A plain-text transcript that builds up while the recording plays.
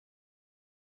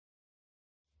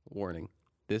Warning.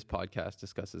 This podcast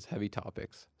discusses heavy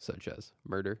topics such as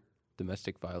murder,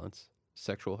 domestic violence,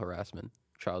 sexual harassment,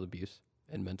 child abuse,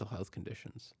 and mental health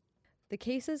conditions. The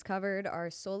cases covered are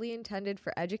solely intended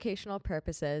for educational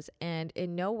purposes, and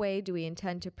in no way do we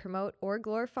intend to promote or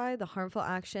glorify the harmful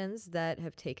actions that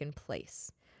have taken place.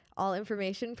 All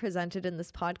information presented in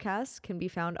this podcast can be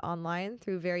found online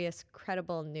through various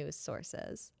credible news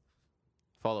sources.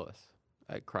 Follow us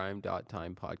at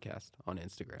crime.time podcast on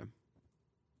Instagram.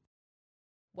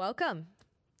 Welcome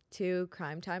to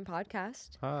Crime Time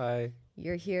Podcast. Hi.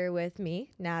 You're here with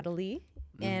me, Natalie,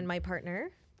 and my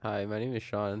partner. Hi, my name is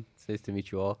Sean. It's nice to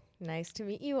meet you all. Nice to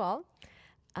meet you all.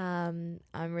 I'm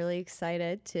really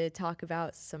excited to talk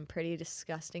about some pretty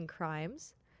disgusting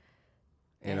crimes.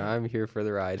 And I'm here for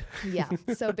the ride. Yeah.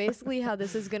 So basically how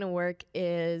this is going to work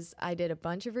is I did a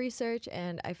bunch of research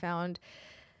and I found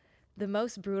the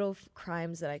most brutal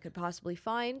crimes that I could possibly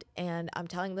find. And I'm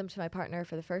telling them to my partner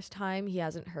for the first time. He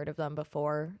hasn't heard of them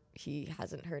before. He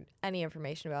hasn't heard any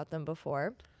information about them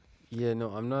before. Yeah,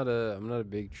 no, I'm not a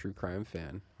big true crime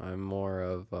fan. I'm more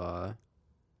of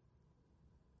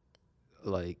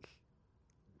like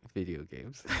video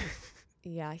games.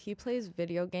 Yeah, he plays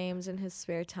video games in his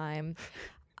spare time.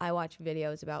 I watch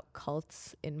videos about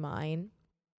cults in mine.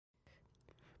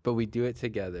 But we do it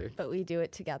together. But we do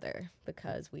it together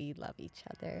because we love each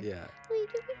other. Yeah.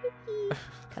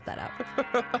 Cut that out.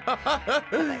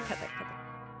 Cut that.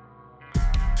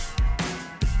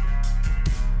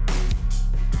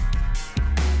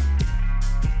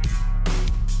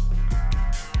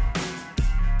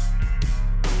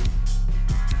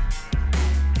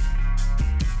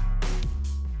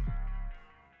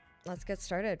 Let's get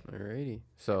started. Alrighty.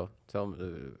 So tell me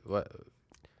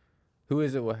who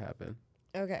is it? What happened?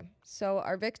 Okay. So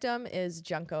our victim is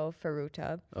Junko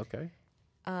Furuta. Okay.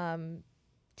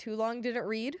 Too long didn't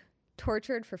read.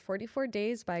 Tortured for 44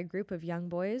 days by a group of young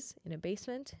boys in a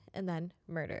basement and then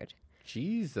murdered.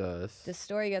 Jesus. The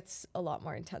story gets a lot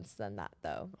more intense than that,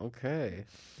 though. Okay.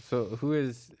 So who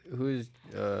is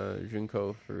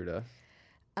Junko Furuta?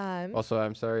 Also,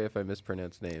 I'm sorry if I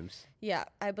mispronounce names. Yeah,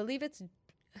 I believe it's.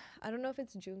 I don't know if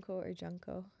it's Junko or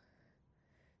Junko.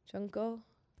 Junko.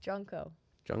 Junko?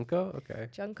 Okay.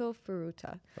 Junko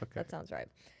Furuta. Okay. That sounds right.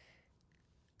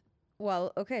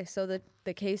 Well, okay, so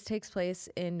the case takes place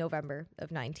in November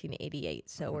of 1988,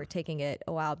 so we're taking it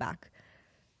a while back.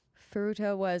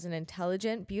 Furuta was an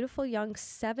intelligent, beautiful young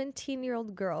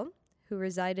 17-year-old girl who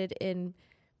resided in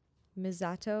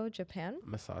Misato, Japan.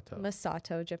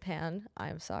 Misato, Japan.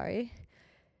 I'm sorry.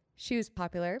 She was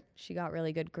popular. She got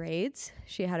really good grades.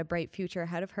 She had a bright future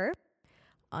ahead of her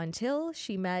until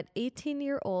she met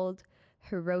 18-year-old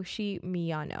Hiroshi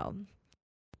Miyano.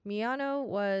 Miyano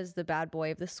was the bad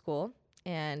boy of the school,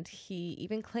 and he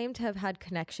even claimed to have had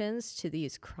connections to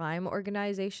these crime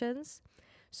organizations.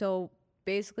 So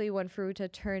basically, when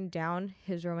Furuta turned down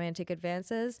his romantic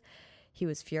advances, he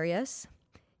was furious.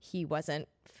 He wasn't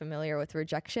familiar with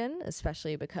rejection,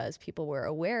 especially because people were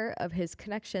aware of his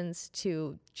connections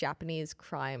to Japanese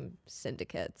crime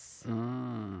syndicates.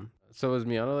 So was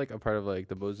Miyano like a part of like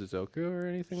the Bozuzoku or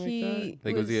anything like that?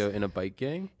 Like was he in a bike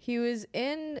gang? He was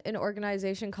in an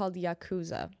organization called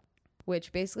Yakuza,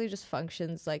 which basically just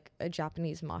functions like a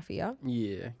Japanese mafia.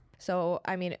 Yeah. So,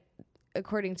 I mean,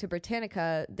 according to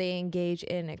Britannica, they engage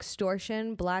in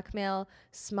extortion, blackmail,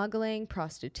 smuggling,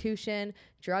 prostitution,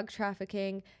 drug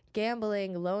trafficking,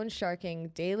 gambling, loan sharking,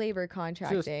 day labor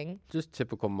contracting. Just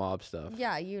typical mob stuff.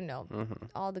 Yeah, you know,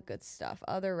 all the good stuff.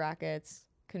 Other rackets,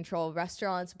 control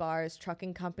restaurants, bars,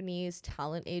 trucking companies,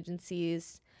 talent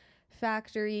agencies,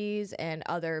 factories, and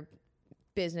other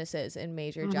businesses in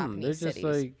major Japanese cities.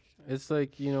 They're just like, it's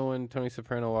like, you know, when Tony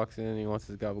Soprano walks in and he wants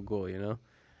his gabagool, you know?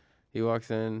 He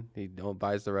walks in, he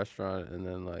buys the restaurant, and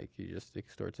then, like, he just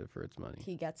extorts it for its money.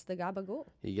 He gets the gabagool.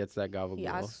 He gets that gabagool. He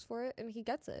asks for it, and he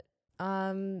gets it.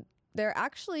 They're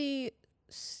actually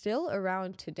still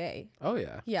around today. Oh,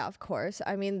 yeah. Yeah, of course.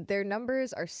 I mean, their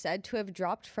numbers are said to have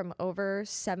dropped from over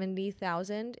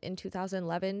 70,000 in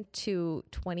 2011 to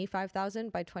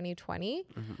 25,000 by 2020.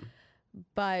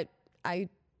 But I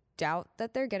doubt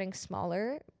that they're getting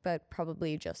smaller, but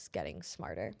probably just getting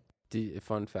smarter.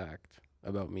 Fun fact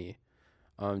about me.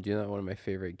 Do you know one of my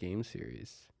favorite game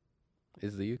series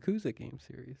is the Yakuza game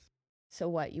series? So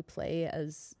what, you play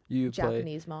as You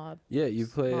Japanese mob? Yeah, you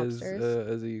play as a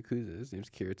mobsters? Yakuza. His name's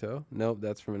Kirito. Nope,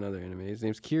 that's from another anime. His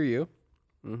name's Kiryu.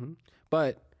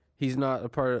 But he's not a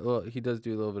part of, well, he does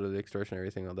do a little bit of the extortion and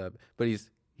everything like that, but he's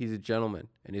a gentleman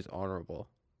and he's honorable,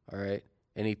 all right?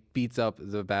 And he beats up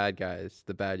the bad guys,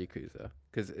 the bad Yakuza.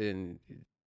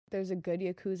 There's a good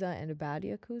Yakuza and a bad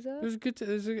Yakuza?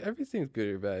 Everything's good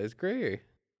or bad. It's gray.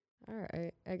 All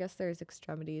right. I guess there's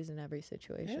extremities in every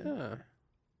situation. Yeah.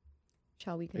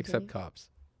 Shall we continue? Except cops.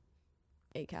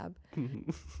 A cab.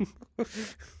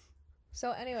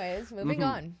 So anyways, moving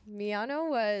on. Miyano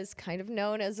was kind of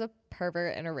known as a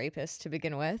pervert and a rapist to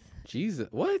begin with. Jesus.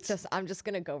 What? I'm just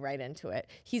going to go right into it.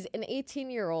 He's an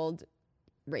 18-year-old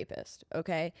rapist,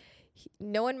 okay?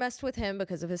 No one messed with him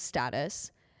because of his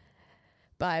status.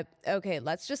 But, okay,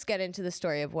 let's just get into the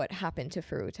story of what happened to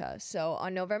Furuta. So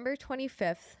on November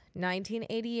 25th,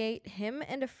 1988, him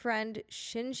and a friend,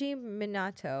 Shinji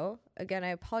Minato, again, I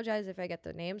apologize if I get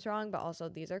the names wrong, but also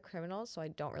these are criminals, so I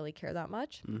don't really care that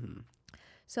much.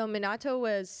 So Minato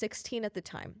was 16 at the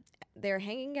time. They were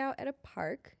hanging out at a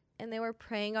park, and they were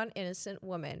preying on innocent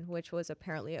women, which was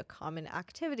apparently a common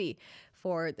activity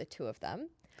for the two of them.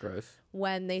 Gross.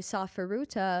 When they saw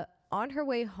Furuta on her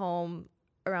way home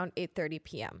around 8:30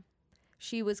 p.m.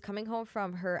 She was coming home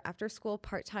from her after-school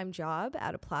part-time job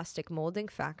at a plastic molding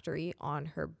factory on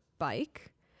her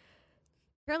bike.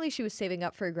 Apparently, she was saving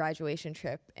up for a graduation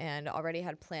trip and already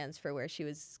had plans for where she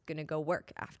was going to go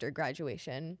work after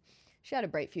graduation. She had a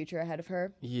bright future ahead of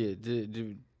her. Yeah.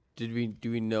 Do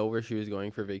we know where she was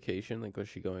going for vacation? Like, was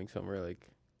she going somewhere like?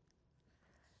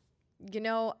 You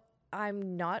know,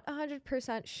 I'm not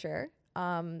 100% sure.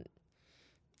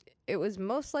 It was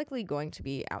most likely going to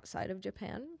be outside of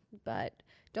Japan, but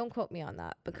don't quote me on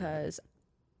that because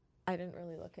I didn't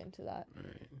really look into that.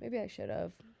 Right. Maybe I should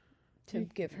have to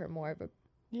give her more of a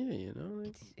Yeah, you know.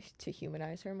 Like, to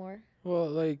humanize her more. well,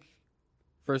 like,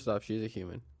 first off, she's a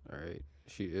human. All right.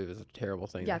 It was a terrible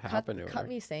thing that happened to her. Cut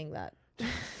me saying that.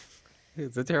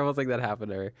 It's a terrible thing that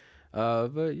happened to her.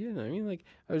 But you know, I mean, like,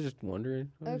 I was just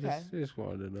wondering. I just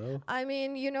wanted to know. I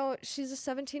mean, you know, she's a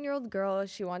 17-year-old girl.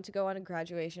 She wanted to go on a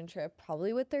graduation trip,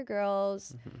 probably with their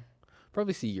girls.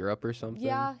 Probably see Europe or something.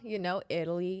 Yeah, you know,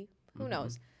 Italy. Who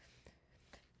knows?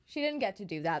 She didn't get to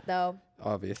do that, though.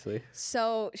 Obviously.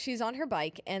 So she's on her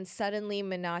bike, and suddenly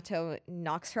Minato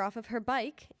knocks her off of her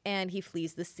bike, and he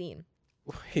flees the scene.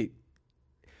 Wait.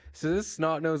 So this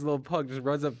snot-nosed little pug just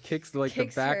runs up, kicks the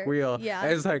back her, wheel. yeah.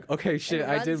 And it's like, okay, shit,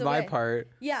 I did my away. part.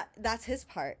 Yeah, that's his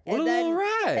part. What a little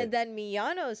rat. And then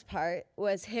Miyano's part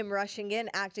was him rushing in,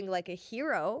 acting like a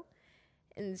hero,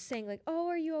 and saying like, "Oh,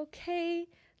 are you okay?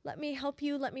 Let me help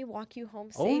you. Let me walk you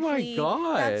home safely." Oh my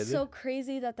God. That's so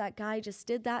crazy that guy just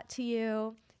did that to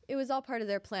you. It was all part of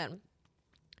their plan.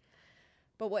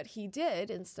 But what he did,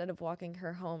 instead of walking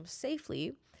her home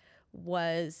safely,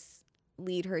 was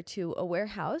lead her to a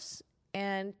warehouse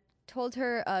and told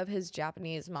her of his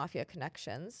Japanese mafia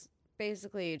connections,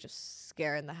 basically just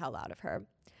scaring the hell out of her.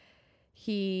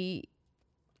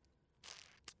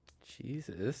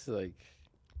 Jesus, like...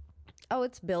 Oh,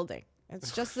 it's building.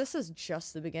 This is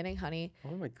just the beginning, honey.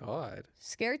 Oh my God.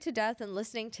 Scared to death and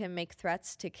listening to him make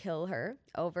threats to kill her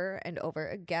over and over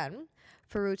again,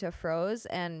 Furuta froze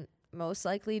and most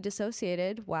likely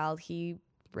dissociated while he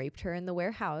raped her in the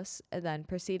warehouse and then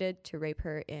proceeded to rape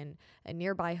her in a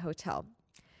nearby hotel.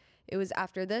 It was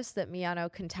after this that Miyano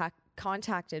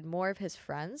contacted more of his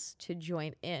friends to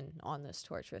join in on this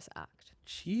torturous act.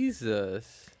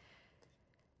 Jesus.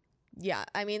 Yeah,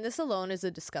 I mean, this alone is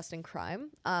a disgusting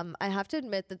crime. I have to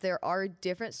admit that there are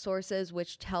different sources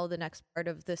which tell the next part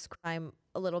of this crime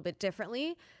a little bit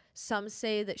differently. Some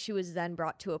say that she was then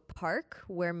brought to a park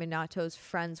where Minato's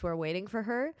friends were waiting for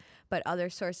her, but other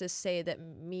sources say that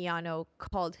Miyano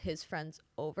called his friends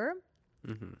over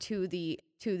to the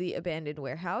abandoned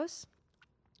warehouse.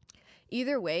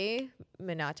 Either way,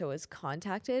 Minato was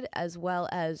contacted, as well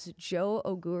as Joe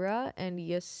Ogura and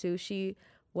Yasushi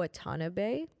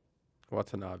Watanabe.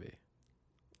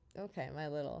 Okay, my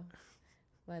little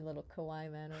kawaii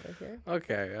man over here.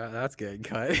 Okay, that's getting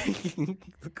cut.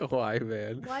 The kawaii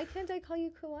man. Why can't I call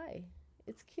you kawaii?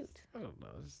 It's cute. I don't know.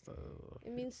 Just,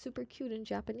 It means super cute in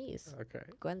Japanese. okay.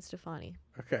 Gwen Stefani.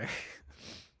 Okay.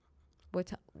 What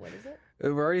is it?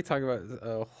 We're already talking about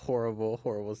a horrible,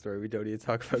 horrible story. We don't need to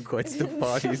talk about Gwen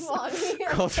Stefani's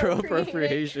cultural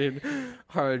appropriation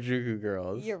Harajuku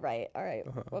girls. You're right. All right.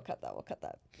 We'll cut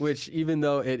that. Which, even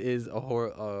though it is a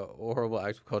horrible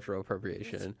act of cultural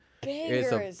appropriation, it's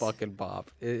a fucking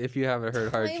bop. If you haven't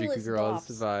heard Harajuku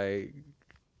Girls by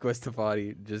Gwen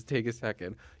Stefani, just take a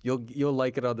second. You'll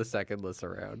like it on the second listen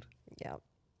around. Yeah.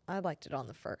 I liked it on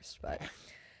the first, but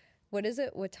what is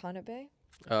it? Watanabe?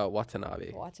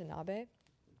 Watanabe.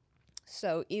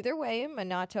 So either way,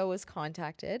 Minato was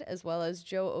contacted, as well as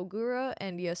Joe Ogura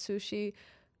and Yasushi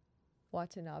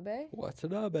Watanabe,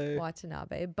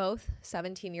 both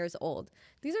 17 years old.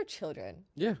 These are children.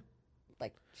 Yeah.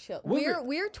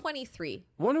 We're 23.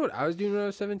 Wonder what I was doing when I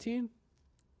was 17?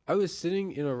 I was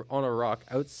sitting on a rock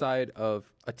outside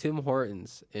of a Tim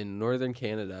Hortons in northern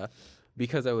Canada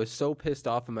because I was so pissed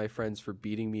off at my friends for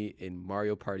beating me in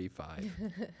Mario Party 5.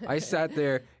 I sat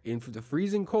there in the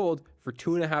freezing cold for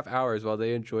 2.5 hours while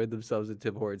they enjoyed themselves at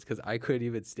Tim Hortons because I couldn't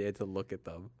even stand to look at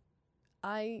them.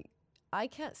 I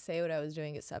can't say what I was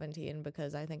doing at 17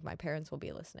 because I think my parents will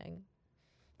be listening.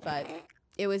 But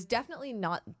it was definitely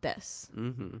not this.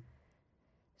 Mm-hmm.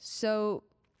 So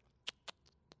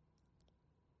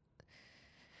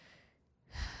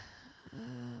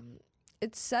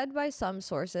it's said by some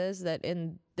sources that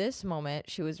in this moment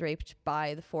she was raped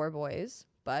by the 4 boys,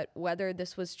 but whether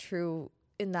this was true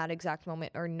in that exact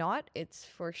moment or not, it's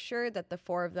for sure that the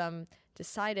 4 of them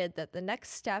decided that the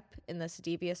next step in this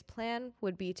devious plan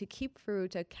would be to keep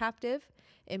Furuta captive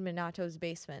in Minato's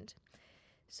basement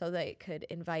so they could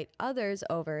invite others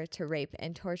over to rape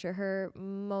and torture her,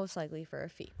 most likely for a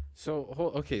fee. So,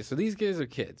 okay, so these guys are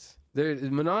kids.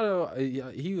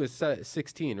 Minato, he was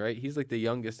 16, right? He's like the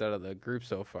youngest out of the group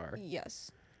so far.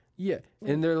 Yes. Yeah,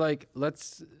 and they're like,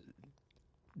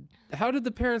 how did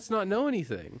the parents not know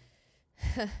anything?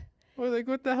 Or like,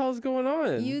 what the hell's going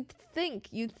on? You'd think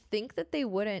that they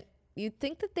wouldn't. You'd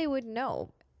think that they would know,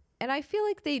 and I feel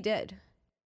like they did.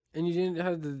 And you didn't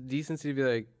have the decency to be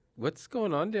like, what's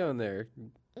going on down there,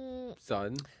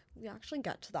 son? We actually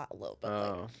got to that a little bit.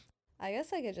 Oh. I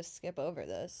guess I could just skip over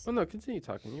this. Well, no, continue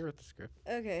talking. You wrote the script.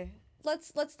 Okay.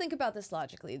 Let's think about this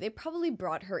logically. They probably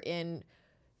brought her in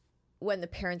when the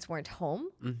parents weren't home,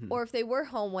 or if they were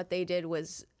home, what they did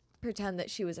was pretend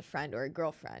that she was a friend or a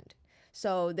girlfriend.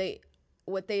 So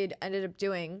what they ended up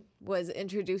doing was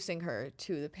introducing her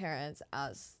to the parents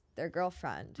as their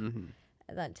girlfriend,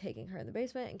 and then taking her in the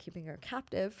basement and keeping her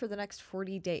captive for the next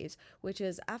 40 days, which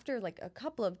is after like a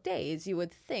couple of days, you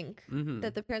would think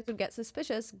that the parents would get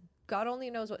suspicious. God only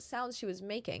knows what sounds she was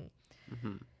making.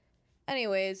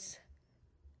 Anyways,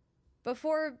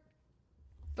 before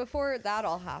that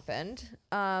all happened,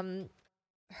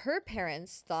 her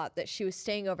parents thought that she was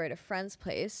staying over at a friend's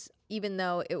place, even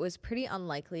though it was pretty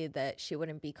unlikely that she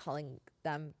wouldn't be calling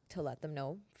them to let them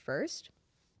know first.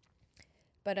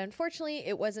 But unfortunately,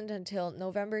 it wasn't until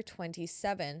November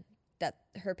 27 that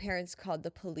her parents called the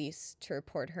police to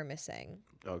report her missing.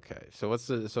 Okay, so what's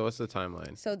the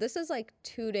timeline? So this is like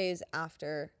 2 days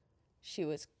after she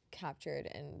was captured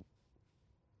and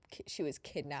she was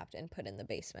kidnapped and put in the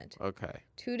basement. Okay.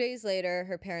 2 days later,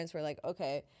 her parents were like,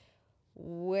 okay,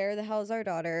 where the hell is our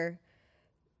daughter?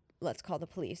 Let's call the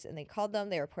police. And they called them.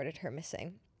 They reported her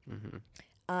missing.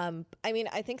 I mean,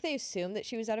 I think they assumed that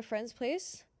she was at a friend's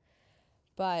place,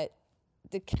 but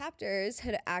the captors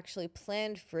had actually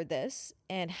planned for this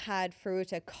and had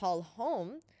Furuta call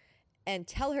home and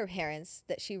tell her parents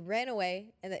that she ran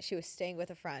away and that she was staying with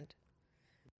a friend.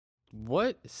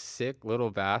 What sick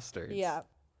little bastards. Yeah.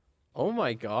 Oh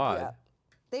my God. Yeah.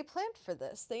 They planned for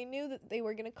this. They knew that they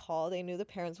were going to call. They knew the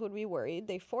parents would be worried.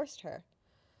 They forced her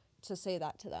to say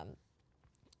that to them.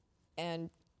 And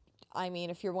I mean,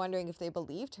 if you're wondering if they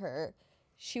believed her,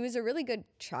 she was a really good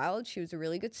child. She was a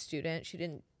really good student. She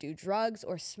didn't do drugs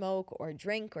or smoke or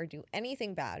drink or do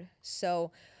anything bad.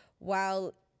 So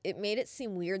while it made it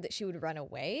seem weird that she would run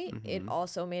away, it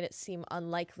also made it seem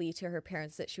unlikely to her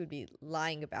parents that she would be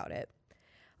lying about it.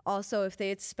 Also, if they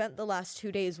had spent the last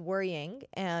 2 days worrying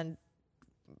and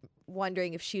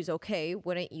wondering if she's okay,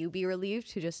 wouldn't you be relieved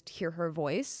to just hear her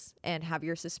voice and have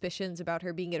your suspicions about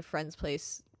her being at a friend's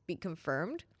place be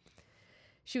confirmed?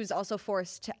 She was also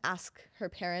forced to ask her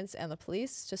parents and the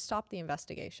police to stop the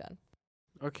investigation.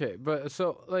 Okay, but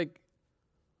so like,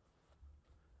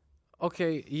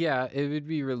 okay, yeah, it would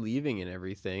be relieving and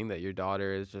everything that your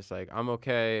daughter is just like, I'm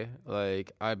okay,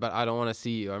 like, but I don't want to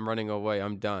see you. I'm running away.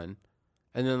 I'm done.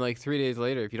 And then like 3 days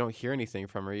later, if you don't hear anything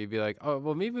from her, you'd be like, oh,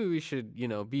 well, maybe we should,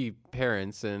 be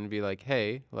parents and be like,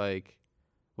 hey, like,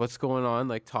 what's going on?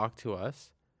 Like, talk to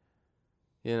us.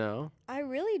 I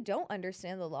really don't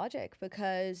understand the logic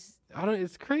because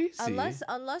it's crazy.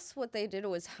 Unless what they did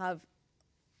was have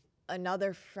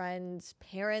another friend's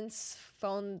parents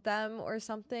phone them or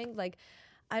something. Like,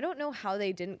 I don't know how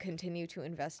they didn't continue to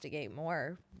investigate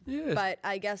more. Yes. But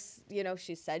I guess,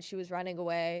 she said she was running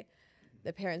away.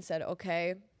 The parents said,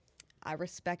 okay, I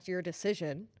respect your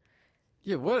decision.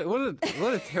 Yeah, what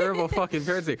a terrible fucking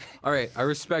parenting. All right, I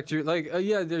respect your, like,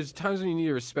 yeah, there's times when you need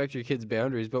to respect your kid's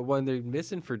boundaries, but when they're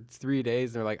missing for 3 days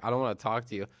and they're like, I don't want to talk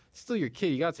to you, it's still your kid.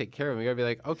 You got to take care of him. You got to be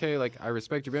like, okay, like, I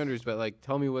respect your boundaries, but, like,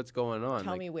 tell me what's going on.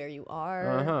 Tell me where you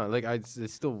are. Like, I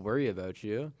still worry about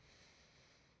you.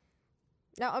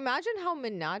 Now, imagine how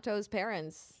Minato's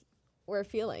parents were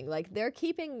feeling. Like, they're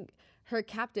keeping her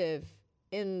captive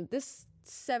in this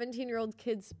 17-year-old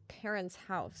kid's parents'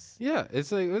 house. Yeah,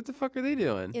 it's like, what the fuck are they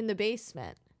doing? In the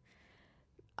basement.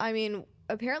 I mean,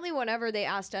 apparently whenever they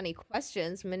asked any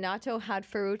questions, Minato had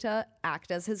Furuta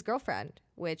act as his girlfriend,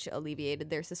 which alleviated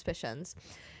their suspicions.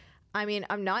 I mean,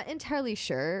 I'm not entirely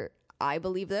sure I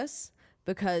believe this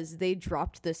because they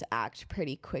dropped this act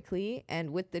pretty quickly,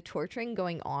 and with the torturing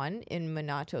going on in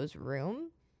Minato's room,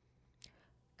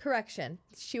 correction,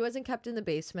 she wasn't kept in the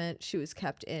basement, she was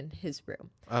kept in his room.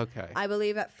 Okay. I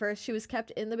believe at first she was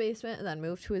kept in the basement and then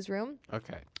moved to his room.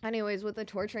 Okay. Anyways, with the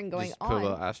torturing going Just on. put a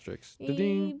little asterisk.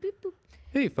 Da-ding. Beep, boop.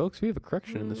 Hey, folks, we have a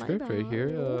correction in the My script right here.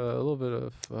 bad. A little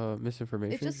bit of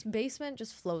misinformation. It just, basement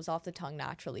just flows off the tongue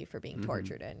naturally for being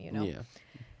tortured in, you know? Yeah.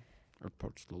 Or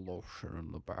puts the lotion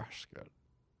in the basket.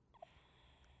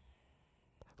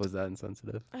 Was that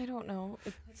insensitive? I don't know.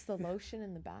 It puts the lotion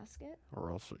in the basket? Or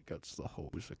else it gets the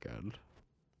hose again.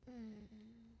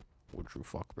 Would you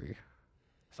fuck me?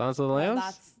 Silence of the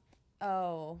Lambs?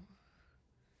 Oh.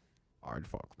 I'd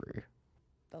fuck me.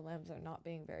 The lambs are not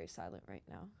being very silent right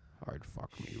now. I'd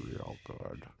fuck me real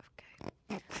good.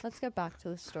 Okay. Let's get back to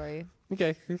the story.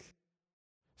 Okay.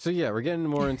 So yeah, we're getting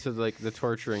more into like the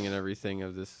torturing and everything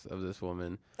of this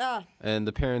woman. And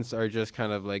the parents are just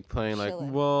kind of like playing like,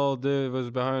 well, it was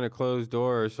behind a closed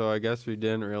door, so I guess we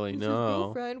didn't really know. His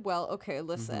girlfriend. Well, okay,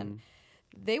 listen.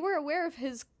 They were aware of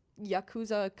his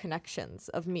Yakuza connections,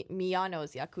 of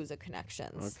Miyano's Yakuza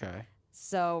connections. Okay.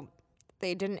 So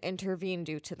they didn't intervene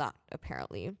due to that,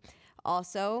 apparently.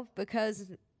 Also,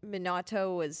 because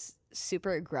Minato was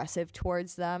super aggressive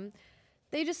towards them,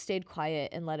 they just stayed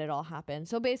quiet and let it all happen.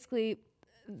 So basically,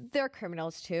 they're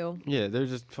criminals too. Yeah, they're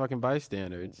just fucking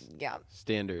bystanders. Yeah.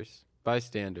 Bystanders.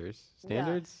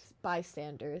 Standards? Yeah,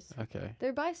 bystanders. Okay.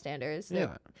 They're bystanders.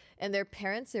 And their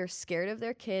parents, they're scared of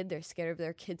their kid. They're scared of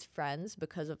their kid's friends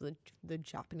because of the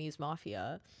Japanese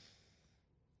mafia.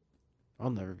 I'll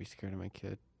never be scared of my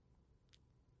kid.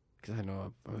 Because I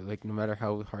know, like, no matter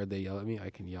how hard they yell at me, I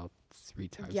can yell 3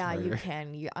 times harder. You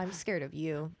can. I'm scared of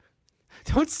you.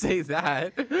 Don't say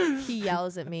that. He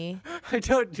yells at me. I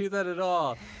don't do that at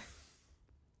all.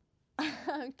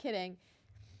 I'm kidding.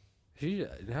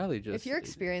 Natalie just... If you're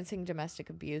experiencing domestic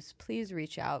abuse, please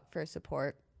reach out for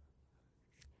support.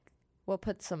 We'll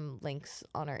put some links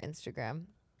on our Instagram.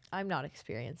 I'm not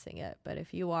experiencing it, but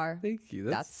if you are, thank you.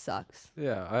 That sucks.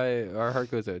 Yeah, our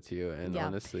heart goes out to you, and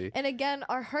honestly... And again,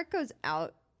 our heart goes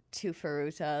out to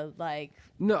Furuta. Like,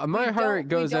 no, my heart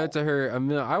goes out to her. I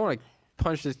mean, I want to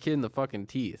punch this kid in the fucking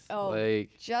teeth. Oh,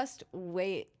 like, just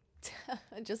wait.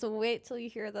 Just wait till you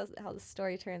hear how the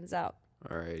story turns out.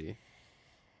 Alrighty.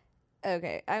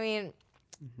 Okay, I mean,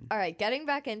 all right, getting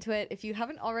back into it. If you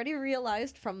haven't already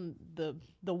realized from the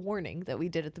warning that we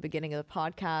did at the beginning of the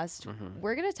podcast,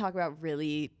 we're going to talk about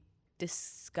really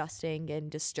disgusting and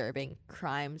disturbing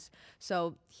crimes.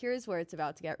 So here's where it's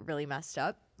about to get really messed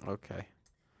up. Okay.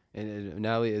 And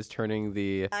Natalie is turning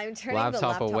the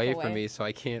laptop away from me, so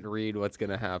I can't read what's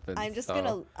gonna happen. I'm just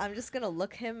gonna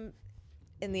look him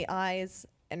in the eyes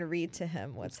and read to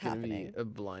him what's happening. It's gonna be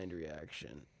a blind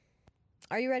reaction.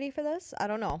 Are you ready for this? I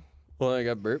don't know. Well, I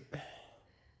got burp.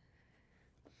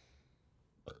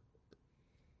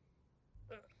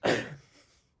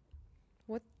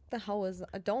 What the hell was?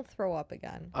 Don't throw up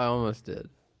again. I almost did.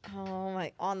 Oh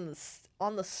my!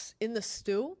 In the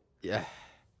stew. Yeah.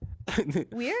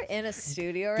 We're in a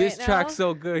studio right this now. This track's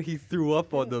so good, he threw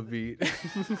up on the beat.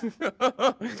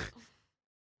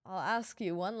 I'll ask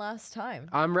you one last time.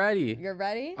 I'm ready. You're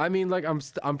ready? I mean, like,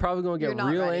 I'm probably gonna get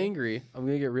real angry. I'm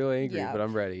gonna get real angry, but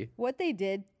I'm ready. What they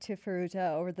did to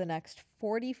Furuta over the next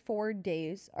 44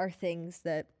 days are things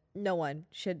that no one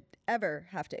should ever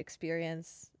have to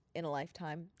experience in a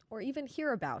lifetime or even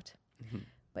hear about.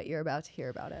 But you're about to hear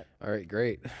about it. All right,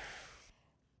 great.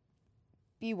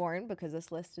 Be warned, because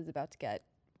this list is about to get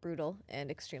brutal and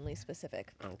extremely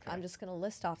specific. Okay. I'm just going to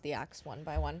list off the acts one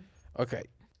by one. Okay.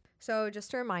 So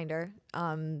just a reminder,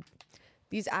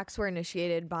 these acts were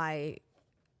initiated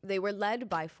they were led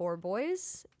by 4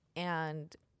 boys,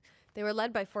 and they were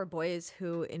led by 4 boys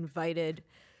who invited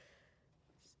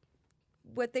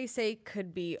what they say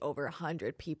could be over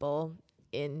 100 people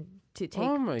in to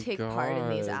take part in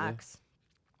these acts.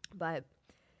 But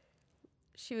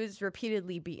she was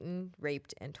repeatedly beaten,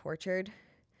 raped, and tortured.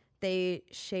 They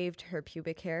shaved her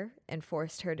pubic hair and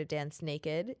forced her to dance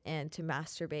naked and to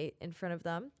masturbate in front of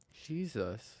them.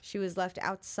 Jesus. She was left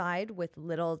outside with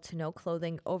little to no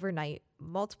clothing overnight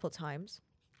multiple times.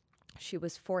 She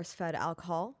was force-fed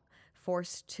alcohol,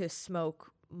 forced to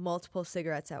smoke multiple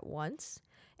cigarettes at once,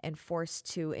 and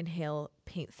forced to inhale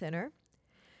paint thinner.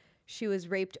 She was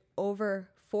raped over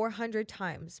 400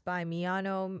 times by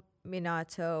Miyano,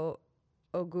 Minato,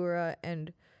 Ogura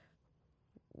and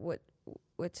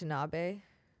Watanabe,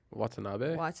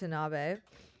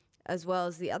 as well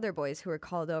as the other boys who were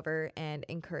called over and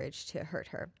encouraged to hurt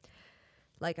her.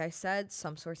 Like I said,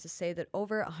 some sources say that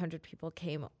over 100 people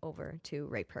came over to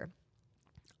rape her.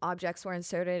 Objects were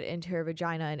inserted into her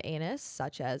vagina and anus,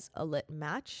 such as a lit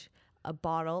match, a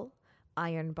bottle,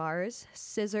 iron bars,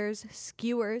 scissors,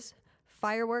 skewers,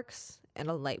 fireworks, and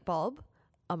a light bulb,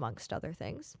 amongst other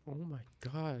things. Oh my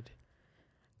God.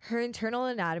 Her internal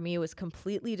anatomy was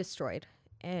completely destroyed,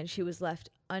 and she was left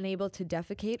unable to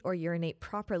defecate or urinate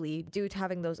properly due to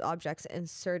having those objects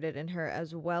inserted in her,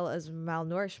 as well as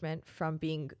malnourishment from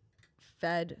being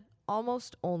fed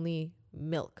almost only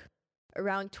milk.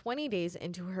 Around 20 days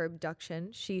into her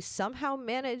abduction, she somehow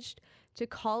managed to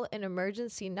call an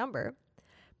emergency number,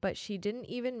 but she didn't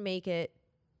even make it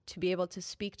to be able to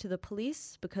speak to the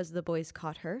police because the boys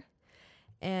caught her.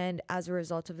 And as a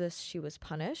result of this, she was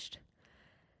punished.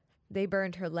 They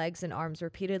burned her legs and arms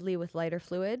repeatedly with lighter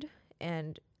fluid,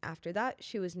 and after that,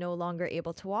 she was no longer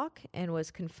able to walk and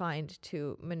was confined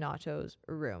to Minato's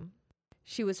room.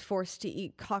 She was forced to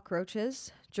eat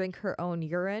cockroaches, drink her own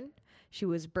urine. She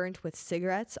was burnt with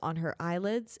cigarettes on her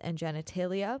eyelids and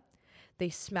genitalia. They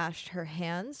smashed her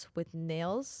hands with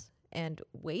nails and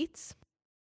weights.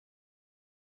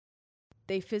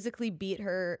 They physically beat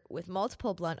her with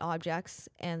multiple blunt objects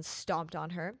and stomped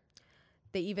on her.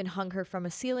 They even hung her from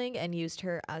a ceiling and used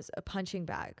her as a punching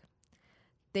bag.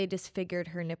 They disfigured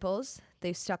her nipples.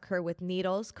 They stuck her with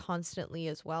needles constantly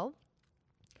as well.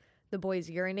 The boys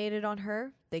urinated on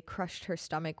her. They crushed her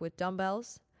stomach with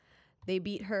dumbbells. They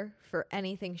beat her for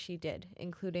anything she did,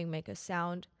 including make a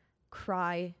sound,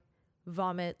 cry,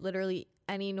 vomit. Literally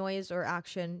any noise or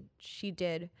action she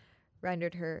did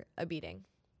rendered her a beating.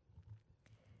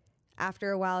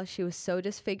 After a while, she was so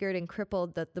disfigured and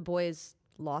crippled that the boys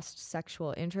lost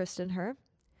sexual interest in her.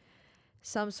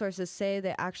 Some sources say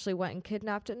they actually went and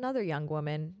kidnapped another young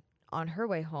woman on her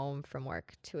way home from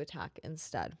work to attack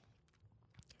instead.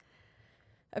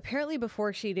 Apparently,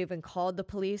 before she'd even called the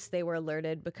police, they were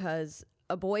alerted because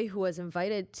a boy who was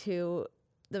invited to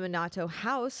the Minato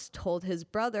house told his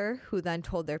brother, who then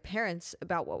told their parents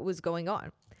about what was going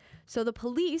on. So the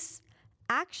police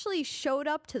actually showed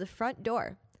up to the front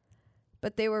door,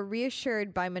 but they were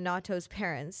reassured by Minato's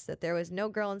parents that there was no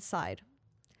girl inside.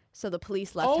 So the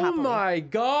police left happily. Oh my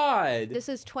God. This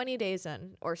is 20 days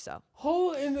in or so.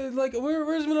 Where's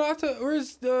Minato?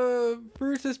 Where's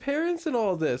Bruce's parents and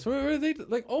all this? Where are they?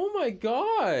 Like, oh my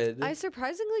God. I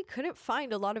surprisingly couldn't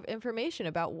find a lot of information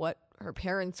about what her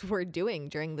parents were doing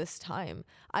during this time.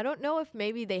 I don't know if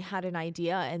maybe they had an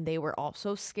idea and they were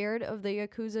also scared of the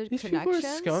Yakuza These connections.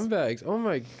 people are scumbags. Oh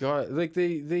my God. Like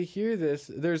they hear this.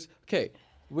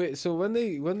 Wait, so when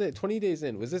they 20 days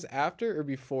in, was this after or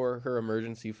before her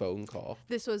emergency phone call?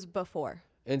 This was before.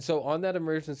 And so on that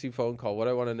emergency phone call, what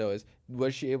I want to know is,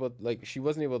 was she able, like, she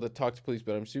wasn't able to talk to police,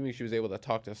 but I'm assuming she was able to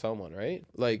talk to someone, right?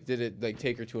 Like, did it, like,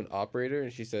 take her to an operator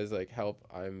and she says, like, help,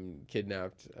 I'm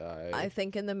kidnapped? I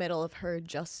think in the middle of her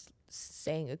just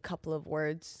saying a couple of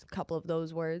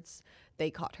those words,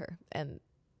 they caught her and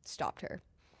stopped her.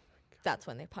 That's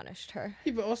when they punished her.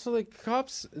 Yeah, but also, like,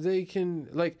 cops, they can,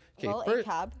 like... Okay, well,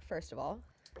 ACAB, first of all.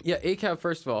 Yeah, ACAB,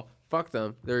 first of all. Fuck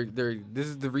them. This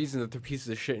is the reason that they're pieces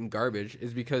of shit and garbage,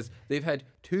 is because they've had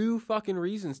 2 fucking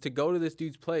reasons to go to this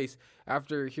dude's place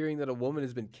after hearing that a woman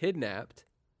has been kidnapped,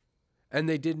 and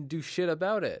they didn't do shit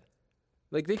about it.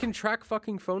 Like, they can track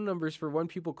fucking phone numbers for when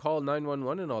people call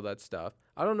 911 and all that stuff.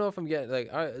 I don't know if I'm getting, like,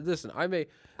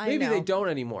 maybe they don't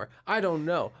anymore. I don't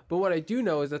know. But what I do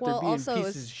know is that they're being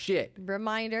pieces of shit.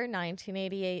 Reminder,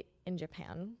 1988 in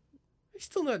Japan. They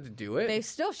still know how to do it. They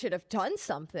still should have done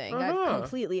something. I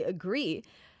completely agree.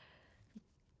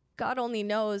 God only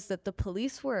knows that the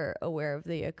police were aware of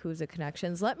the Yakuza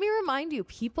connections. Let me remind you,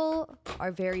 people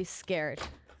are very scared.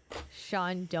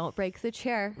 Sean, don't break the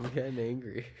chair. I'm getting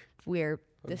angry.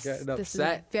 This is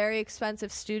a very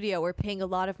expensive studio. We're paying a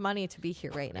lot of money to be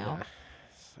here right now. Yeah.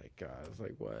 It's like, God, it's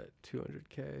like, what,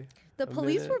 200K? The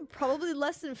police were probably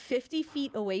less than 50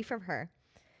 feet away from her.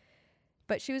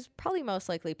 But she was probably most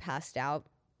likely passed out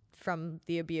from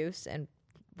the abuse and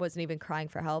wasn't even crying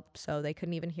for help, so they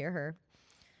couldn't even hear her.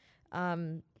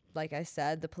 Like I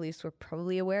said, the police were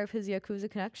probably aware of his Yakuza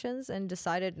connections and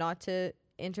decided not to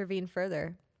intervene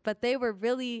further. But they were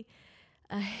really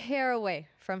a hair away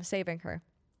from saving her.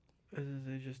 And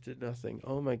they just did nothing.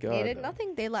 Oh my God. They did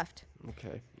nothing. They left.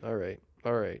 Okay. All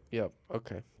right. Yep.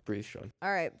 Okay. Breathe, Sean.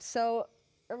 All right. So,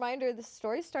 reminder, the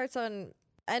story starts on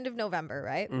end of November,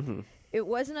 right? Mm-hmm. It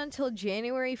wasn't until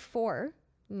January 4,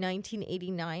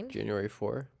 1989. January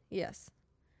 4? Yes.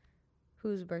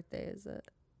 Whose birthday is it?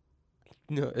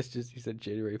 No, it's just you said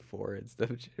January 4th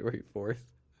instead of January 4th.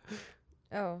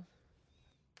 Oh,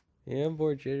 Yeah, I'm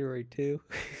born January 2.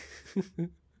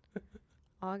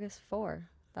 August 4.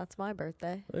 That's my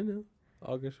birthday. I know.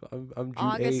 I'm June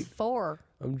August 8. 4.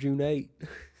 I'm June 8.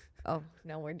 Oh,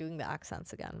 no, we're doing the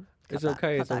accents again. It's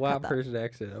okay. It's a white person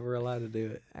accent. We're allowed to do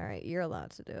it. All right, you're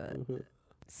allowed to do it. Mhm.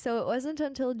 So it wasn't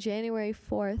until January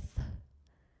 4th,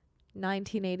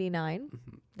 1989,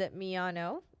 Mhm. that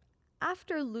Miyano,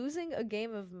 after losing a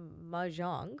game of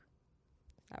Mahjong, is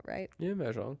that right? Yeah,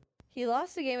 Mahjong. He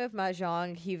lost a game of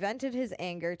Mahjong, he vented his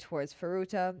anger towards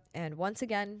Furuta, and once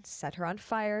again set her on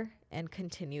fire and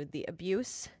continued the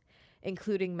abuse,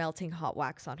 including melting hot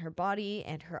wax on her body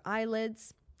and her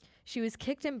eyelids. She was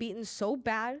kicked and beaten so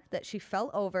bad that she fell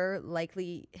over,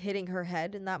 likely hitting her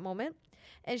head in that moment,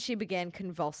 and she began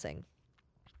convulsing.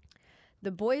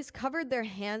 The boys covered their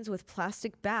hands with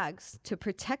plastic bags to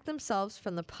protect themselves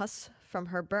from the pus from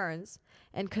her burns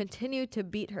and continued to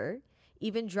beat her,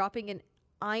 even dropping an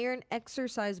iron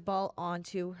exercise ball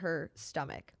onto her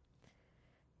stomach.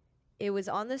 It was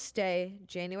on this day,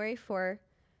 January 4,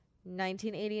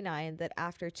 1989, that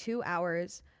after 2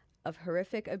 hours of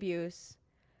horrific abuse,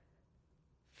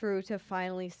 Furuta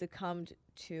finally succumbed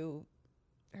to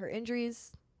her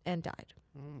injuries and died.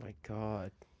 Oh my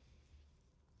God.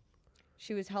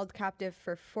 She was held captive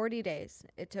for 40 days.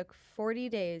 It took 40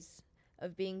 days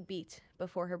of being beat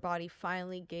before her body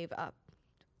finally gave up,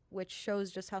 which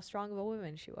shows just how strong of a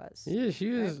woman she was. Yeah, she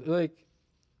was like,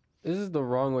 this is the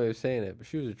wrong way of saying it, but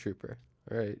she was a trooper,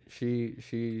 right?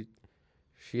 She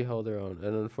held her own,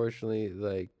 and unfortunately,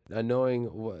 like,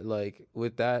 knowing what, like,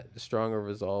 with that stronger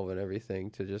resolve and everything,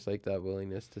 to just like that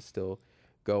willingness to still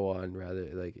go on,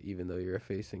 rather, like, even though you're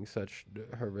facing such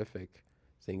horrific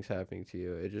things happening to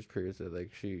you, it just proves that,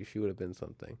 like, she would have been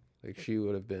something. Like, she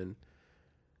would have been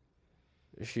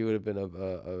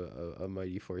a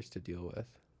mighty force to deal with.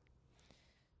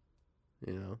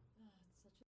 You know,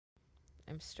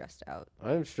 I'm stressed out.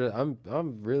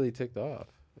 I'm really ticked off.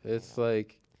 It's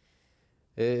like,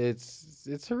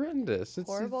 it's horrendous.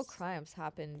 Horrible it's crimes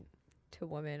happen to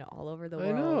women all over the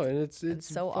I world. know, and it's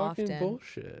so fucking often.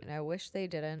 bullshit. And I wish they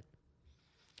didn't.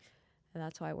 And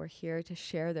that's why we're here, to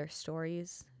share their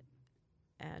stories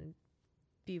and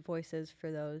be voices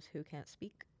for those who can't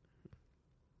speak.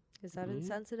 Is that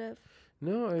insensitive?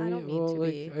 No, I I mean, don't mean well, to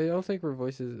like, be. I don't think we're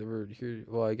voices. We're here.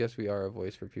 Well, I guess we are a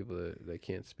voice for people that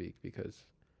can't speak, because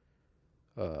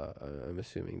I'm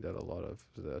assuming that a lot of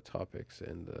the topics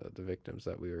and the victims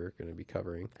that we were going to be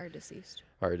covering Are deceased.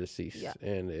 Yeah.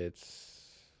 And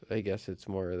I guess it's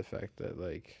more of the fact that,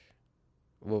 like,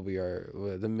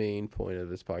 the main point of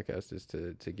this podcast is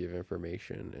to give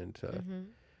information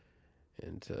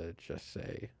and to just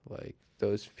say, like,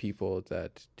 those people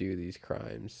that do these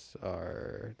crimes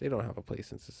they don't have a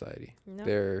place in society. No.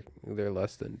 They're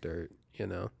less than dirt, you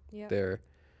know. Yeah. They're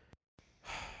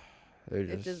It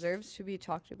just deserves to be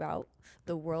talked about.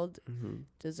 The world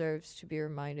deserves to be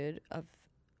reminded of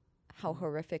how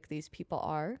horrific these people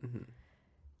are.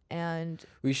 And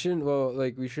we shouldn't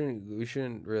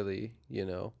really, you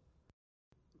know,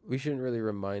 we shouldn't really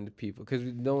remind people, because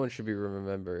no one should be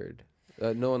remembered.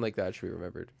 No one like that should be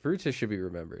remembered. Furuta should be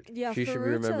remembered. Yeah, she should be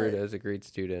remembered as a great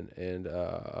student and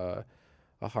a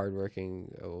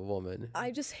hardworking woman. I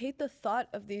just hate the thought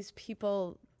of these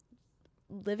people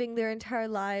living their entire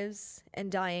lives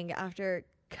and dying after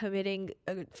committing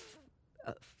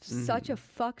such a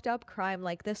fucked up crime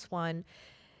like this one.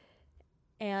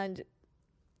 And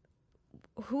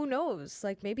who knows,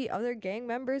 like, maybe other gang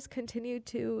members continue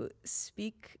to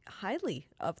speak highly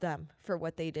of them for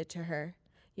what they did to her,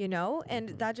 you know?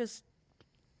 And that just,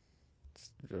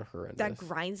 It's horrendous. that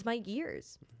grinds my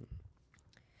gears.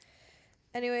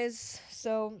 Anyways,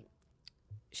 so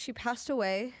she passed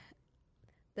away.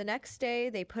 The next day,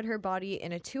 they put her body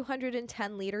in a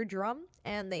 210-liter drum,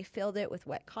 and they filled it with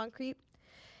wet concrete,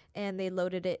 and they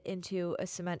loaded it into a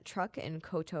cement truck in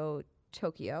Koto,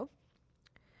 Tokyo.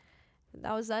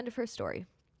 That was the end of her story.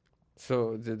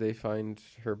 So did they find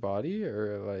her body,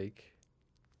 or, like?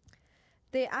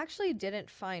 They actually didn't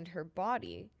find her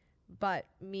body, but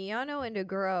Miyano and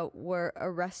Ogura were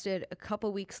arrested a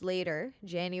couple weeks later,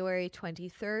 January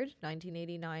 23rd,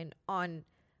 1989, on,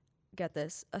 get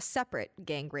this, a separate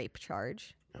gang rape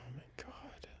charge. Oh my God.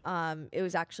 It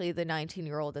was actually the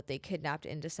 19-year-old that they kidnapped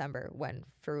in December, when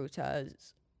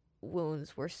Furuta's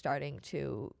wounds were starting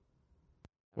to...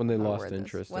 When they lost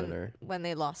interest in her. When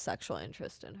they lost sexual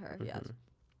interest in her, yes.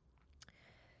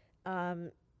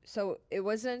 So it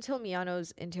wasn't until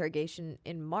Miyano's interrogation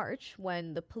in March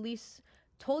when the police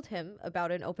told him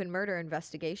about an open murder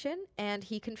investigation, and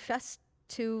he confessed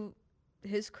to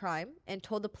his crime and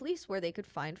told the police where they could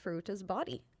find Furuta's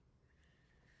body.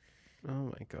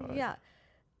 Oh my god. Yeah.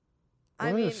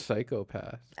 What a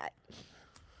psychopath.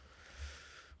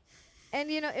 And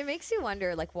it makes you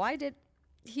wonder, like, why did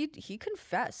he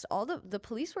confessed? All the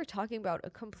police were talking about a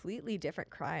completely different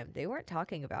crime. They weren't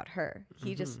talking about her.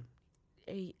 He just,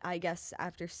 I guess,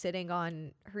 after sitting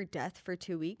on her death for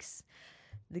 2 weeks,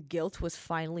 the guilt was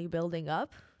finally building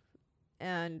up.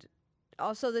 And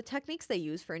also the techniques they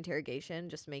use for interrogation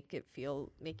just make you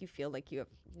feel like you have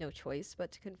no choice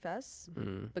but to confess,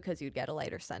 because you'd get a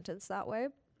lighter sentence that way.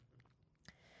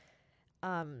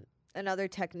 Another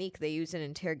technique they use in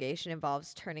interrogation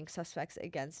involves turning suspects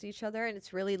against each other, and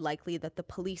it's really likely that the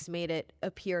police made it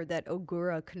appear that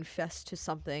Ogura confessed to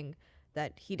something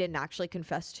that he didn't actually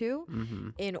confess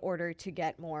to in order to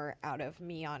get more out of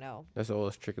Miyano. That's the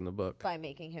oldest trick in the book. By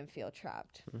making him feel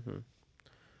trapped.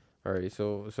 All right,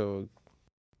 so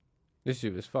this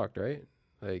dude was fucked, right?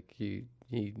 Like, he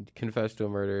confessed to a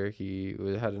murder. He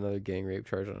had another gang rape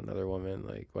charge on another woman.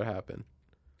 Like, what happened?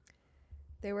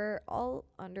 They were all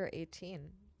under 18,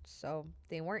 so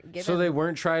they weren't given... So they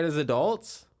weren't tried as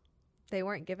adults? They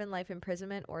weren't given life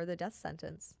imprisonment or the death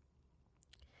sentence.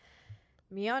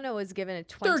 Miyano was given a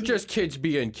 20... They're just kids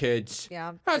being kids.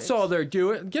 Yeah. That's all they're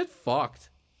doing. Get fucked.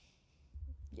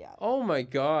 Yeah. Oh, my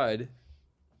God.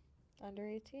 Under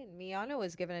 18. Miyano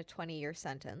was given a 20-year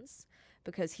sentence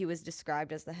because he was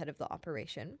described as the head of the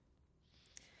operation.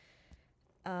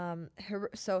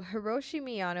 So Hiroshi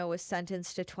Miyano was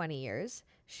sentenced to 20 years.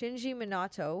 Shinji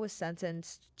Minato was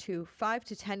sentenced to 5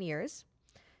 to 10 years.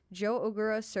 Joe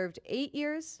Ogura served 8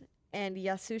 years, and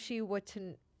Yasushi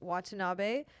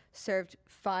Watanabe served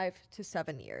 5 to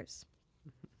 7 years.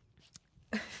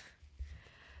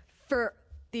 For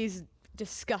these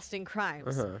disgusting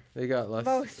crimes. They got less.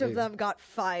 Most of them got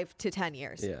 5 to 10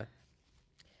 years. Yeah.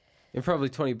 And probably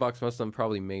 $20. Most of them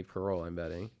probably made parole, I'm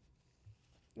betting.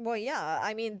 Well, yeah.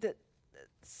 I mean,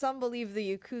 some believe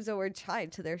the Yakuza were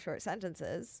tied to their short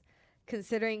sentences,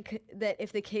 considering that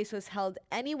if the case was held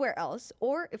anywhere else,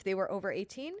 or if they were over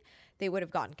 18, they would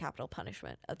have gotten capital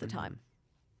punishment at the time.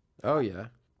 Oh, yeah.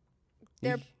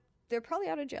 They're probably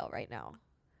out of jail right now.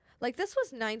 Like, this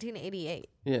was 1988.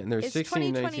 Yeah, and they're 16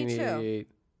 in 1988.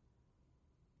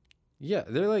 Yeah,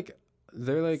 they're like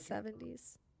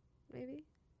 70s, maybe?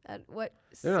 At what?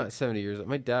 They're not 70 years old.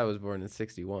 My dad was born in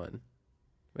 61.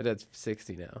 My dad's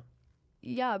 60 now.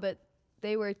 Yeah, but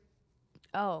they were...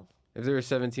 Oh. If they were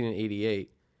 17 and 88,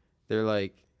 they're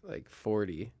like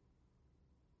 40.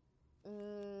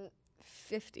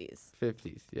 50s.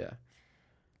 50s, yeah.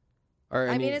 Or,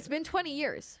 I mean, it's been 20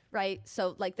 years, right?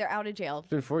 So, like, they're out of jail. It's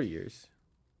been 40 years.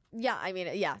 Yeah, I mean,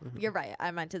 yeah, you're right.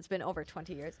 I meant it's been over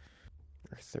 20 years.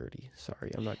 Or 30.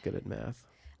 Sorry, I'm not good at math.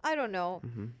 I don't know.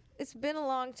 It's been a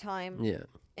long time. Yeah.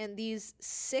 And these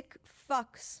sick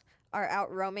fucks are out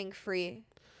roaming free.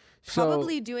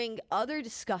 Probably doing other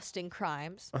disgusting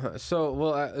crimes.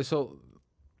 So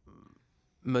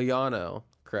Miyano,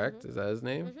 correct? Is that his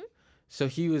name? So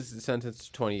he was sentenced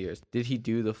to 20 years. Did he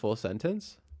do the full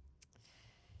sentence?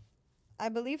 I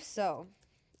believe so.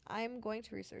 I'm going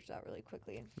to research that really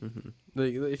quickly.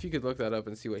 Like, if you could look that up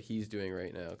and see what he's doing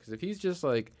right now. Because if he's just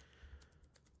like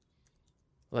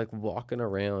walking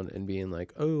around and being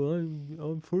like, oh,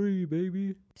 I'm free,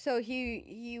 baby. So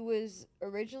he was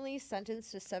originally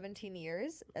sentenced to 17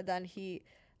 years, and then he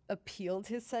appealed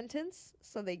his sentence,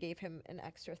 so they gave him an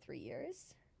extra 3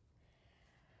 years.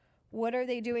 What are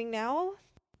they doing now?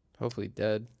 Hopefully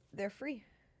dead. They're free.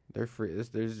 They're free.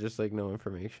 There's just like no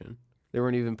information. They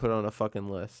weren't even put on a fucking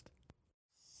list.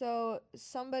 So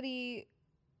somebody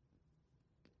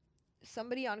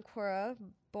on Quora,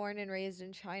 born and raised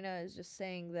in China, is just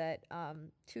saying that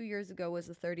 2 years ago was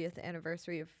the 30th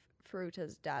anniversary of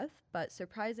Furuta's death, but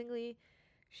surprisingly,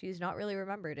 she's not really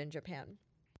remembered in Japan.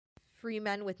 Free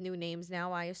men with new names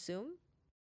now, I assume.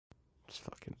 It's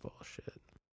fucking bullshit.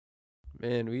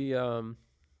 Man, we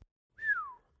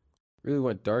really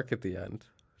went dark at the end.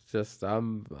 It's just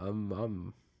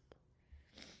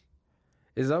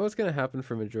Is that what's gonna happen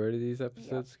for majority of these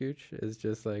episodes, Scooch? Is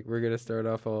just like we're gonna start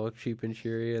off all cheap and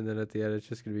cheery, and then at the end it's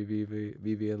just gonna be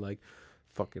me being like,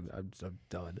 "Fucking, I'm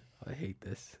done. I hate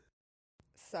this."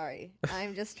 Sorry,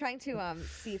 I'm just trying to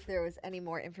see if there was any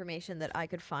more information that I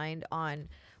could find on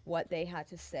what they had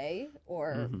to say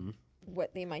or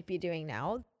what they might be doing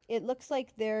now. It looks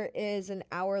like there is an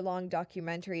hour-long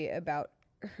documentary about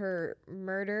her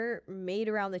murder made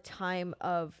around the time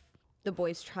of the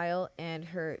boy's trial and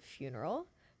her funeral.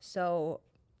 So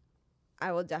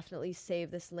I will definitely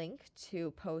save this link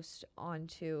to post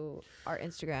onto our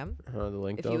Instagram The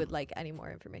link if you would like any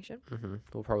more information.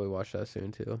 We'll probably watch that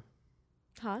soon too.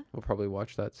 Huh? We'll probably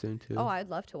watch that soon too. Oh, I'd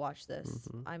love to watch this.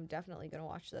 I'm definitely gonna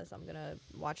watch this. I'm gonna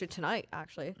watch it tonight,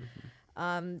 actually.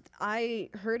 I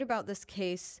heard about this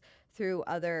case through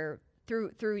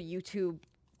YouTube,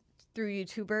 through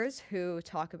YouTubers who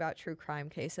talk about true crime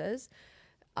cases.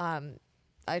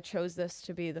 I chose this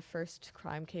to be the first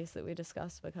crime case that we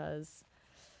discussed because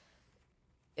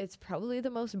it's probably the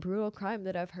most brutal crime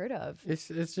that I've heard of. It's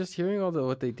just hearing all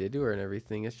what they did to her and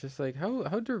everything. It's just like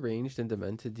how deranged and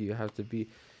demented do you have to be?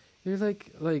 You're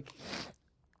like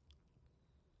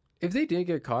if they didn't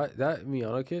get caught, that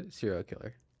Miyano kid, serial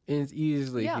killer. And it's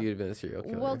easily he would have been a serial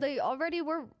killer. Well, they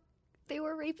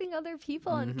were raping other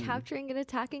people and capturing and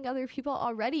attacking other people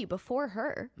already before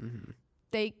her.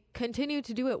 They continued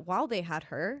to do it while they had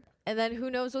her. And then who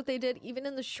knows what they did even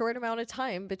in the short amount of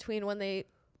time between when they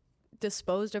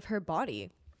disposed of her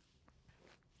body.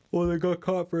 Well, they got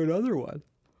caught for another one.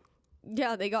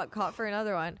 Yeah, they got caught for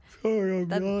another one. Sorry, I'm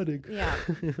yawning. Yeah.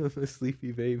 I'm a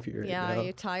sleepy baby right now. Yeah,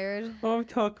 you tired? I'm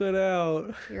tuckered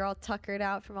out. You're all tuckered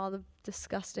out from all the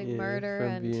disgusting murder from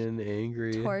and being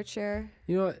angry. torture.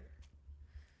 You know what?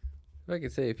 I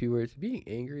could say a few words. Being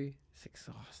angry is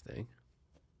exhausting.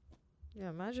 Yeah,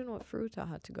 imagine what Furuta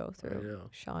had to go through. I know.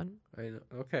 Sean. I know.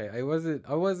 Okay, I wasn't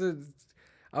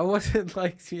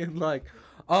like seeing like,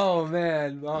 oh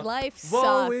man, Life woe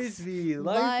sucks. is me.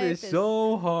 Life is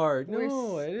so hard.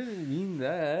 No, I didn't mean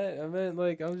that. I meant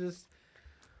like I'm just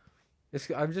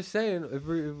saying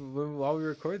while we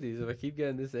record these, if I keep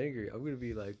getting this angry, I'm gonna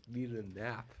be like needing a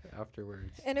nap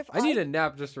afterwards. And if I need a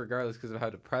nap just regardless because of how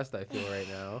depressed I feel right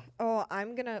now. Oh,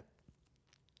 I'm gonna.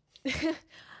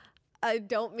 I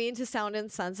don't mean to sound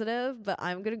insensitive, but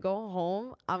I'm gonna go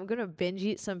home. I'm gonna binge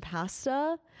eat some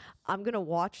pasta. I'm gonna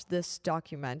watch this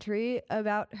documentary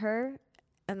about her,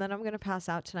 and then I'm gonna pass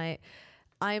out tonight.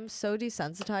 I'm so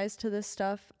desensitized to this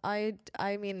stuff. I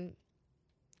mean,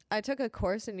 I took a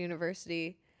course in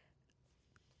university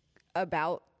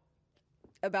about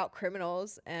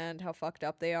criminals and how fucked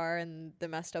up they are and the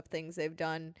messed up things they've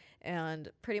done, and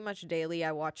pretty much daily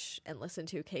I watch and listen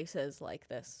to cases like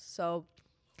this. So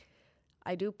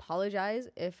I do apologize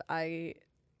if I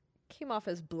came off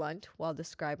as blunt while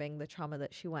describing the trauma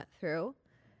that she went through.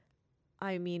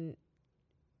 I mean,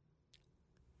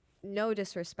 no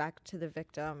disrespect to the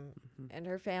victim and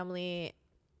her family.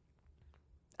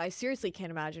 I seriously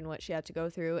can't imagine what she had to go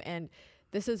through, and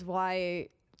this is why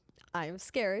I'm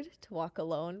scared to walk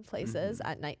alone places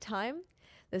at nighttime.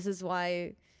 This is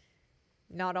why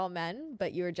not all men,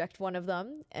 but you reject one of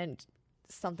them and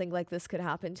something like this could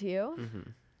happen to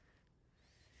you.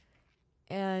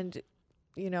 And,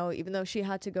 you know, even though she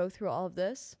had to go through all of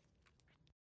this,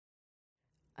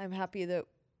 I'm happy that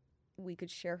we could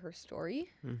share her story.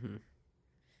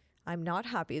 I'm not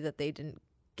happy that they didn't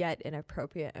get an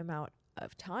appropriate amount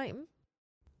of time.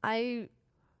 I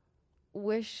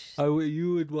wish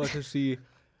You would want to see.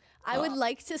 I would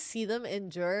like to see them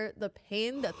endure the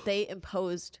pain that they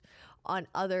imposed on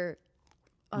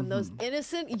those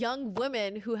innocent young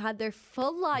women who had their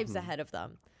full lives ahead of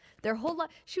them. Their whole life.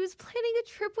 She was planning a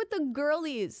trip with the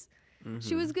girlies.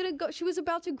 She was gonna go. She was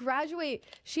about to graduate.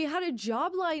 She had a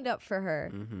job lined up for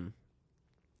her.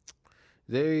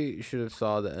 They should have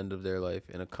saw the end of their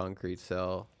life in a concrete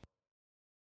cell.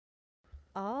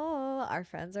 Oh, our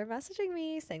friends are messaging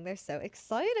me saying they're so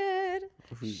excited.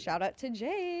 Shout out to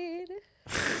Jade.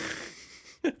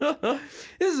 This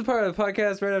is a part of the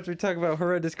podcast right after we talk about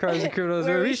horrendous crimes and criminals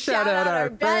where we shout out our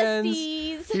friends.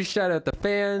 We shout out the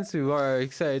fans who are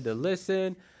excited to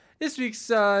listen. This week's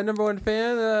number one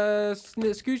fan,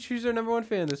 Scooch, who's our number one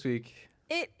fan this week?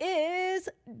 It is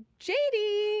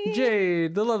JD.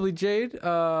 Jade, the lovely Jade.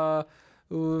 The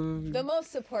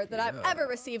most support that I've ever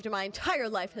received in my entire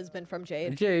life has been from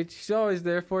Jade. Jade, she's always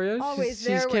there for you. Always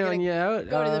there. She's counting you out.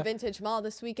 Go to the Vintage Mall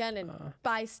this weekend and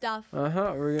buy stuff.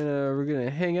 We're gonna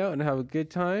hang out and have a good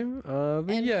time.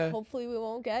 Hopefully we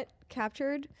won't get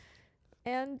captured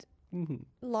and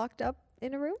locked up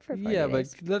in a room for 40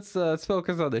 days. But let's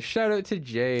focus on the shout out to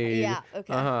Jade. Yeah.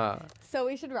 Okay. So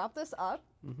we should wrap this up.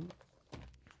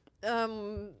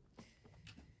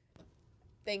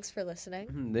 Thanks for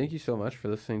listening. Thank you so much for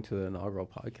listening to the inaugural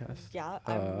podcast.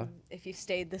 Yeah. If you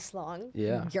stayed this long,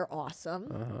 you're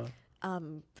awesome.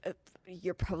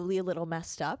 You're probably a little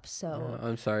messed up, so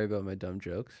I'm sorry about my dumb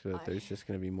jokes, but there's just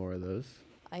gonna be more of those.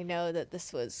 I know that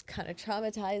this was kind of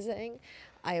traumatizing.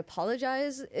 I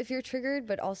apologize if you're triggered,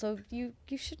 but also you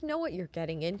should know what you're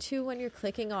getting into when you're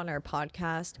clicking on our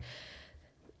podcast.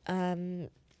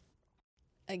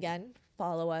 Again,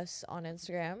 follow us on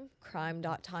Instagram,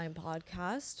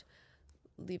 crime.timepodcast.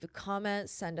 leave a comment,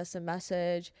 send us a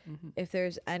message. Mm-hmm. If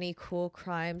there's any cool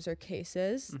crimes or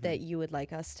cases that you would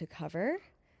like us to cover,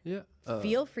 Yeah.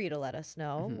 feel free to let us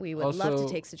know. We would love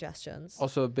to take suggestions.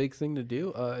 Also, a big thing to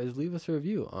do is leave us a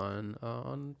review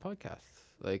on podcasts,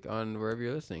 like on wherever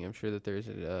you're listening. I'm sure that there's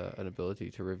an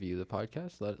ability to review the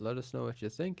podcast. Let us know what you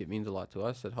think. It means a lot to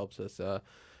us. It helps us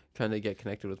kind of get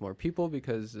connected with more people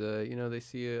because they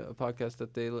see a podcast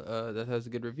that that has a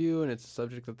good review and it's a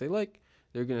subject that they like.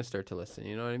 They're gonna start to listen.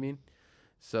 You know what I mean?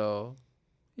 So.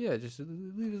 Yeah, just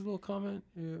leave us a little comment.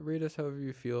 Rate us however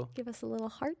you feel. Give us a little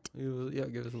heart. Yeah,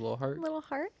 give us a little heart. Little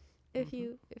heart. If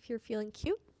you're feeling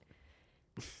cute.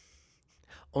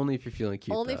 Only if you're feeling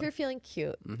cute. Only if you're feeling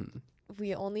cute. Mm-hmm.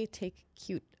 We only take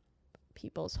cute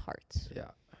people's hearts.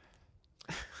 Yeah.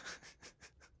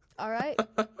 All right.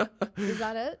 Is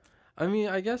that it? I mean,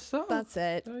 I guess so. That's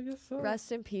it. I guess so.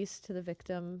 Rest in peace to the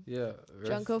victim. Yeah.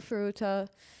 Junko Furuta.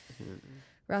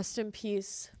 Rest in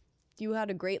peace. You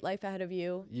had a great life ahead of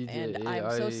you. You and did.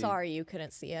 I'm so sorry you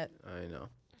couldn't see it. I know.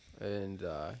 And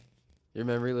your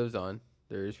memory lives on.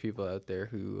 There's people out there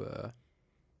who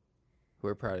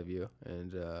are proud of you,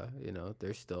 and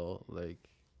they're still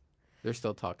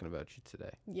talking about you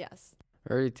today. Yes.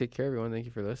 Alrighty, take care, everyone. Thank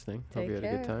you for listening. Hope you had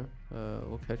Take a good care. time.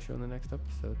 We'll catch you on the next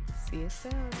episode. See you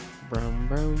soon. Brown,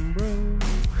 brown,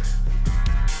 brown.